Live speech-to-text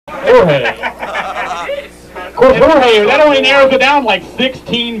Jorge. Of course, Jorge, that only narrows it down like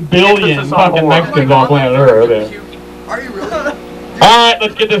 16 billion fucking Mexicans on planet Earth. Are you really? Alright,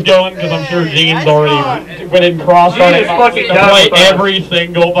 let's get this going, because I'm sure Gene's already went and crossed on it to play every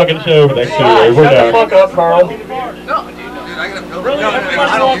single fucking show for next 2 years. We're done. Fuck up, Carl. No, dude, I gotta build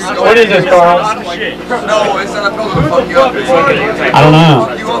What is this, Carl? No, it's not a build to fuck you up. I don't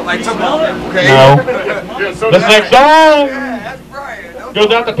know. You want like tomorrow, okay? No. This next song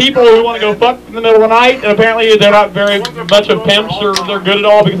goes out to people who want to go fuck in the middle of the night, and apparently they're not very much of pimps or they're good at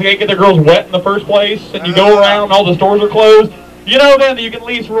all because they can't get their girls wet in the first place, and you go around and all the stores are closed. You know then that you can at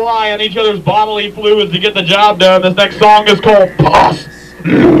least rely on each other's bodily fluids to get the job done. This next song is called Pus.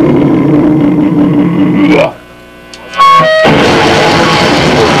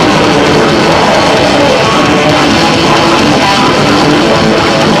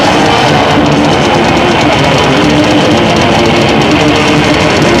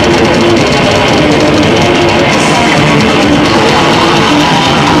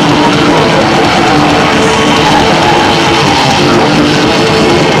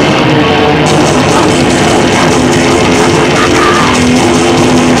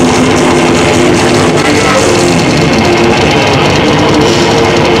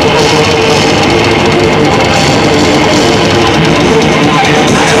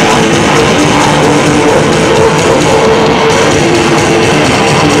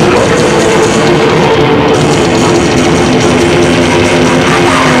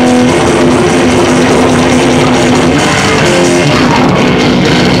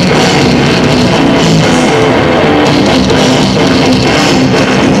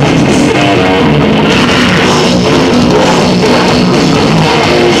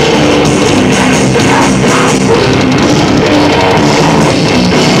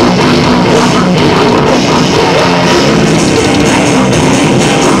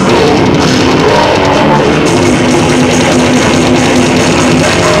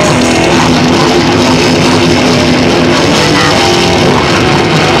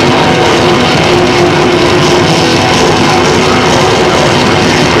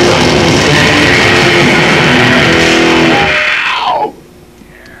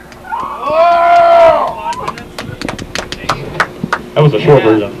 That was a short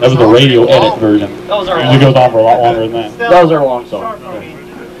version. That was the radio edit version. It goes on for a lot longer than that. That was our long song.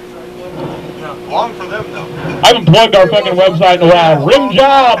 Long for them, though. I haven't plugged our fucking website in a while.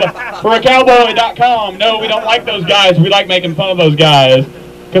 RIMJOB4ACowboy.com. No, we don't like those guys. We like making fun of those guys.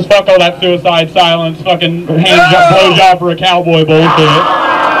 Because fuck all that suicide silence, fucking blow job for a cowboy bullshit.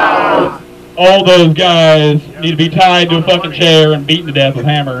 All those guys need to be tied to a fucking chair and beaten to death with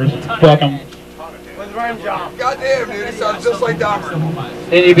hammers. Fuck them. Goddamn, dude, it sounds just like Dahmer.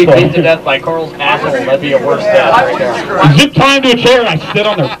 Then you'd be beaten to death by Carl's asshole. That'd be a worse death right there. Zip time to a chair and I sit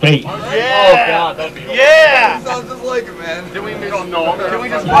on their face. Oh, God. That'd be It sounds just like it, man. Can we just walk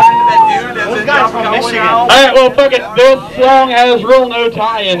into that dude and then jump from Michigan? Alright, well, fuck it. This song has real no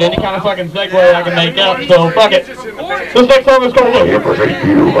tie-in to any kind of fucking segue I can make up, so fuck it. This next song is called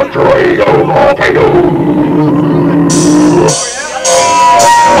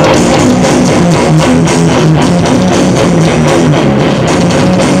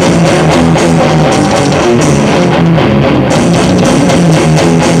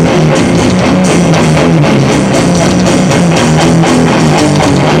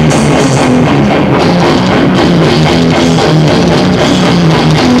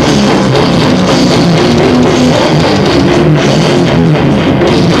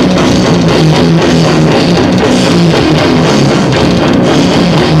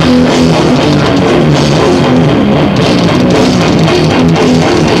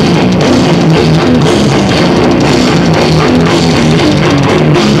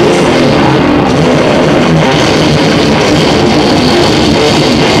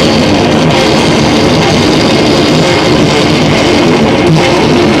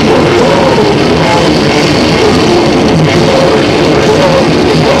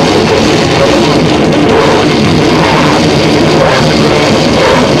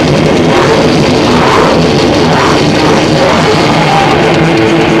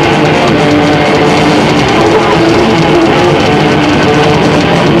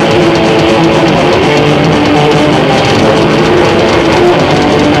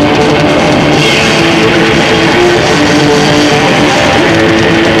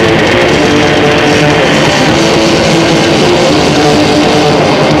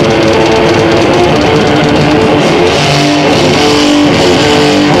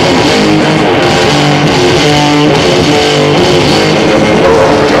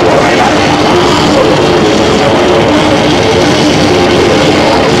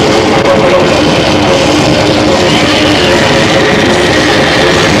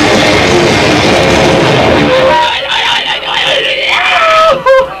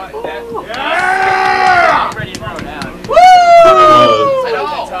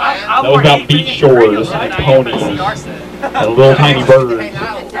was about beach shores and ponies and little tiny birds.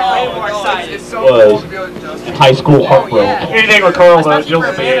 Was high school heartbreak. Anything with Carl though, Jill's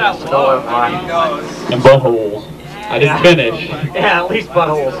a beard. And buttholes. I didn't finish. Yeah, at least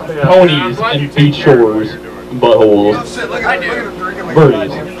buttholes. Yeah. Ponies and beach shores and buttholes.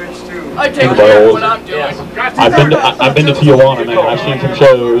 Birdies. I take care of what I'm doing. I've been to Tijuana, man. I've seen some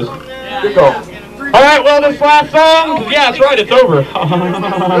shows. Good call. All right, well, this last song, yeah, that's right, it's over.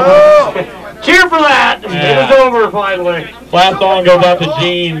 Cheer for that! Yeah. It is over finally. Last song goes out to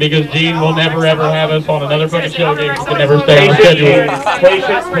Gene because Gene will never ever have us on another fucking show game. He can never stay on schedule.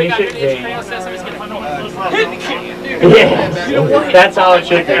 Patient game. Yeah, that's how it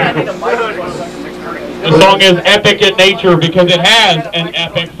should be. The song is epic in nature because it has an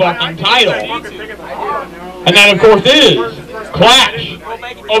epic fucking title. And that, of course, is Clash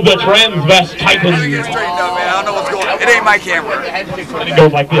of the Transvest Titans. Get it straightened up, man. I don't know what's going on. It ain't my camera. And it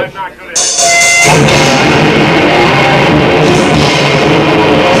goes like this.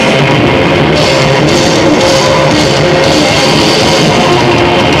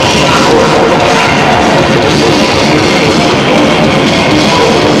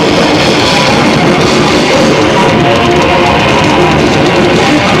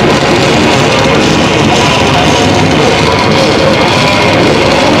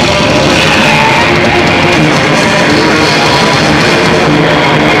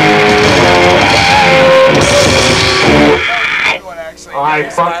 I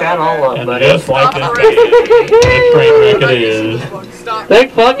fucked that all up, And buddy. just like this, train wreck it is.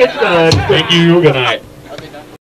 Thank fuck it's done. Thank you, good night.